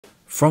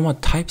From a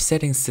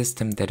typesetting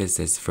system that is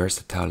as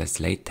versatile as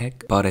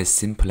LaTeX but as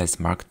simple as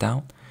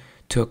Markdown,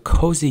 to a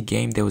cozy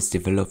game that was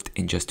developed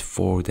in just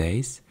 4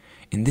 days,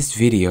 in this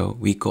video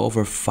we go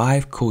over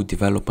 5 cool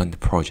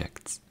development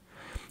projects.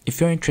 If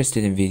you're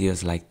interested in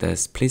videos like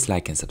this, please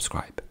like and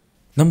subscribe.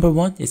 Number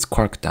 1 is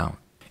Quarkdown.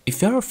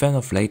 If you're a fan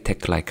of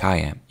LaTeX like I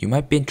am, you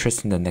might be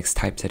interested in the next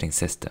typesetting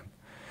system.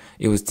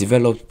 It was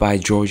developed by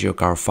Giorgio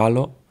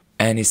Garofalo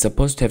and is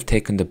supposed to have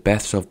taken the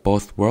best of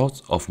both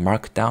worlds of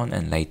Markdown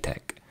and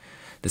LaTeX,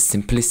 the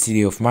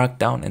simplicity of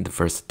Markdown and the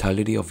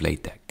versatility of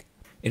LaTeX.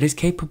 It is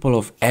capable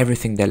of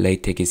everything that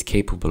LaTeX is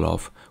capable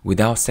of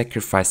without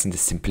sacrificing the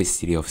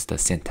simplicity of the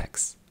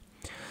syntax.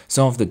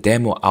 Some of the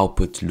demo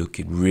outputs look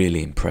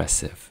really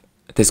impressive.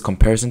 This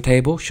comparison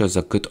table shows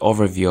a good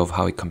overview of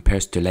how it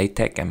compares to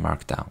LaTeX and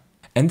Markdown.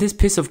 And this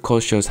piece of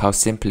code shows how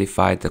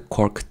simplified the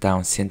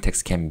Quarkdown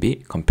syntax can be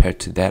compared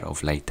to that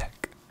of LaTeX.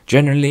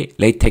 Generally,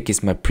 LaTeX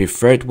is my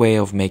preferred way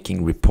of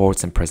making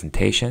reports and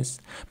presentations,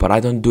 but I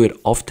don't do it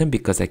often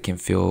because I can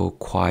feel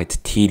quite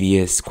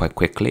tedious quite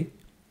quickly.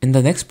 In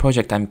the next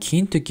project, I'm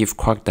keen to give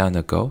Quarkdown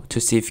a go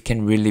to see if it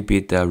can really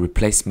be the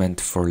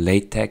replacement for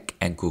LaTeX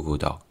and Google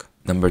Doc.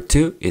 Number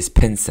 2 is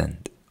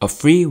PinSend, a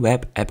free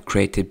web app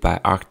created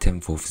by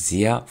Artem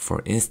Vovzia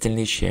for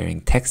instantly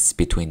sharing texts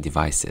between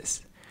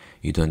devices.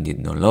 You don't need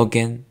no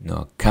login, no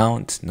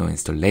account, no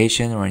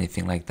installation or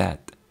anything like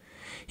that.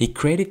 He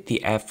created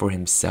the app for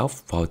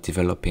himself while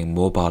developing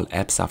mobile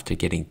apps after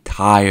getting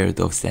tired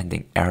of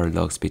sending error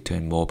logs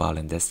between mobile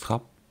and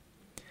desktop.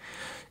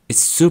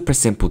 It's super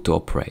simple to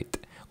operate.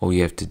 All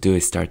you have to do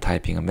is start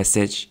typing a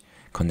message,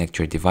 connect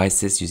your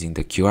devices using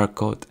the QR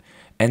code,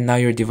 and now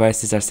your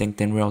devices are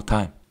synced in real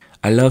time.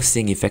 I love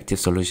seeing effective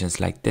solutions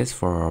like this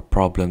for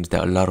problems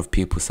that a lot of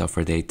people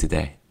suffer day to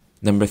day.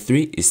 Number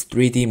 3 is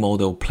 3D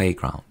Model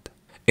Playground.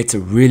 It's a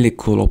really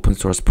cool open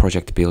source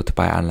project built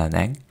by Alan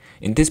Eng.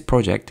 In this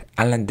project,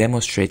 Alan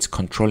demonstrates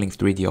controlling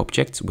 3D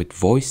objects with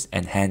voice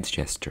and hand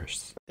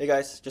gestures. Hey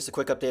guys, just a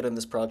quick update on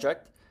this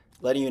project,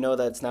 letting you know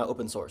that it's now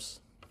open source.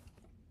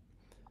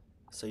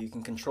 So you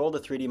can control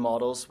the 3D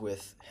models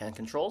with hand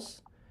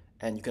controls,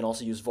 and you can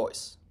also use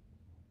voice.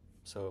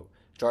 So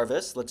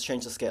Jarvis, let's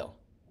change the scale.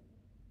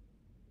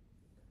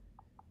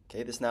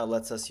 Okay, this now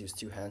lets us use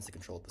 2 hands to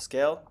control the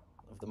scale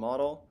of the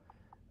model.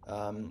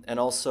 And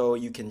also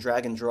you can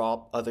drag and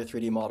drop other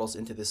 3D models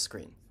into this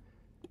screen.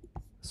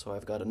 So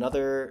I've got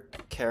another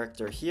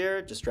character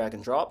here, just drag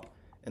and drop,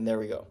 and there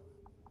we go.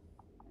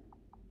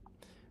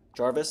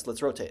 Jarvis,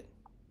 let's rotate.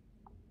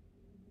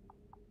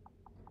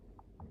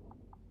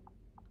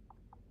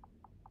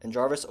 And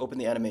Jarvis, open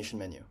the animation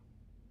menu.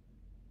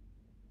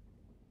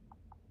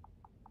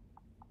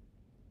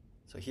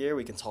 So here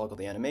we can toggle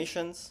the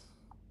animations.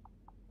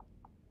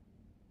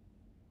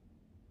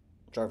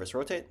 Jarvis,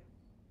 rotate.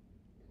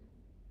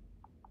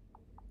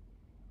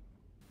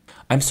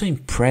 I'm so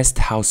impressed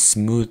how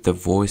smooth the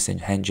voice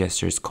and hand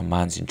gestures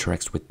commands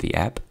interacts with the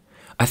app.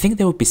 I think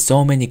there would be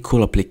so many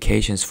cool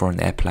applications for an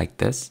app like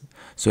this,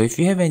 so if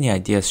you have any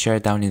ideas, share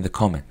it down in the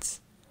comments.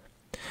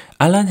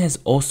 Alan has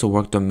also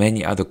worked on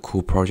many other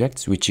cool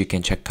projects which you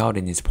can check out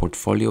in his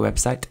portfolio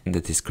website in the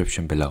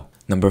description below.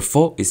 Number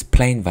 4 is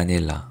Plain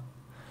Vanilla.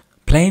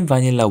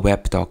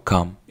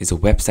 PlainVanillaWeb.com is a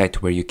website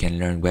where you can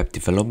learn web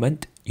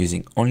development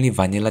using only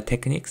vanilla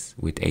techniques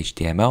with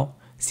HTML,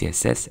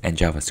 CSS and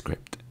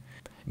JavaScript.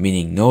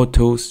 Meaning no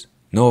tools,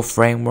 no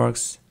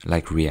frameworks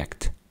like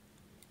React.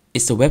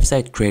 It's a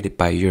website created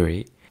by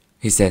Yuri.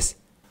 He says,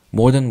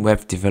 modern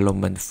web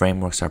development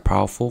frameworks are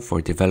powerful for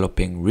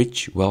developing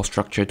rich,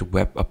 well-structured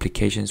web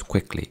applications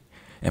quickly,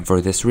 and for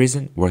this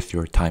reason, worth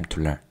your time to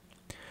learn.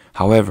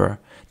 However,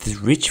 this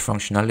rich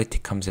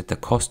functionality comes at the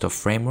cost of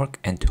framework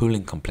and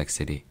tooling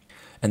complexity,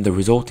 and the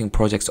resulting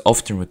projects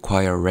often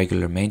require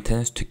regular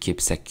maintenance to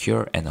keep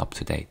secure and up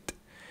to date.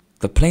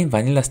 The plain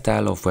vanilla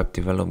style of web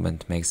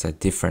development makes a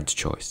different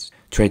choice,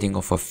 trading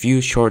off a few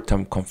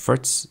short-term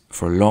comforts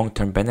for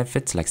long-term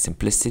benefits like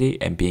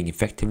simplicity and being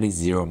effectively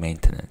zero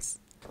maintenance.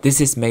 This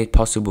is made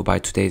possible by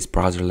today's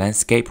browser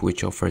landscape,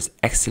 which offers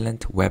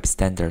excellent web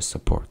standard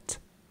support.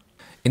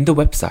 In the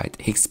website,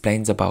 he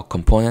explains about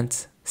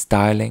components,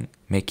 styling,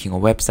 making a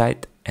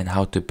website, and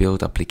how to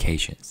build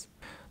applications.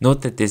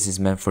 Note that this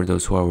is meant for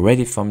those who are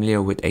already familiar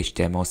with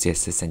HTML,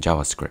 CSS, and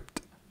JavaScript.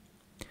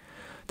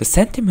 The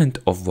sentiment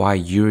of why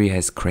Yuri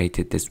has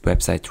created this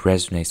website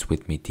resonates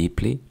with me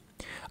deeply.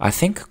 I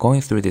think going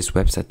through this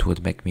website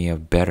would make me a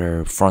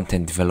better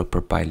front-end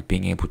developer by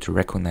being able to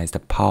recognize the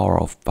power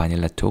of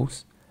vanilla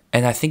tools.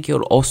 And I think it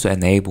will also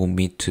enable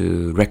me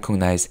to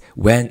recognize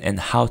when and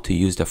how to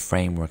use the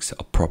frameworks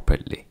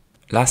appropriately.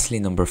 Lastly,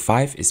 number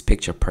 5 is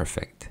Picture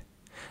Perfect.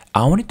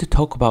 I wanted to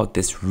talk about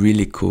this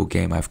really cool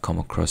game I've come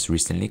across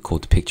recently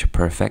called Picture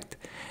Perfect.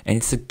 And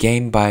it's a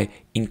game by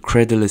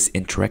Incredulous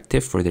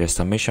Interactive for their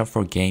submission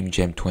for Game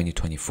Jam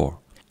 2024.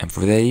 And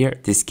for that year,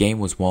 this game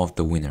was one of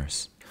the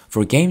winners.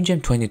 For Game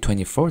Jam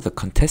 2024, the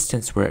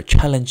contestants were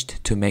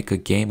challenged to make a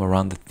game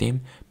around the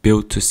theme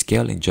built to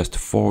scale in just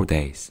 4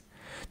 days.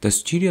 The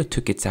studio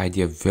took its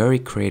idea very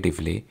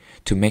creatively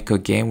to make a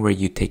game where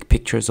you take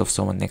pictures of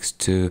someone next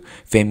to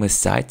famous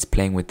sites,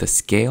 playing with the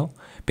scale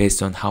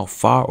based on how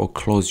far or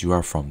close you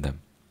are from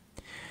them.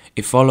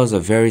 It follows a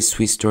very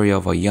sweet story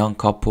of a young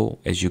couple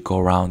as you go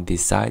around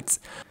these sites.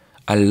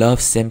 I love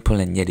simple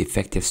and yet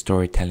effective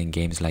storytelling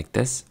games like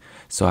this,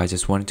 so I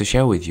just wanted to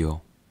share with you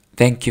all.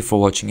 Thank you for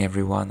watching,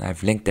 everyone.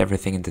 I've linked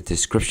everything in the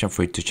description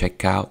for you to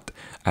check out.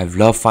 I've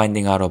loved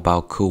finding out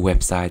about cool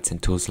websites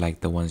and tools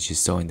like the ones you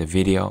saw in the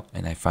video,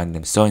 and I find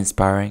them so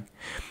inspiring.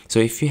 So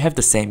if you have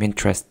the same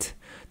interest,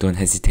 don't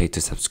hesitate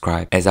to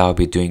subscribe, as I'll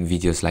be doing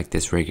videos like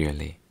this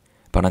regularly.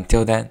 But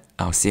until then,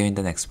 I'll see you in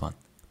the next one.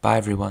 Bye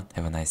everyone,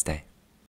 have a nice day.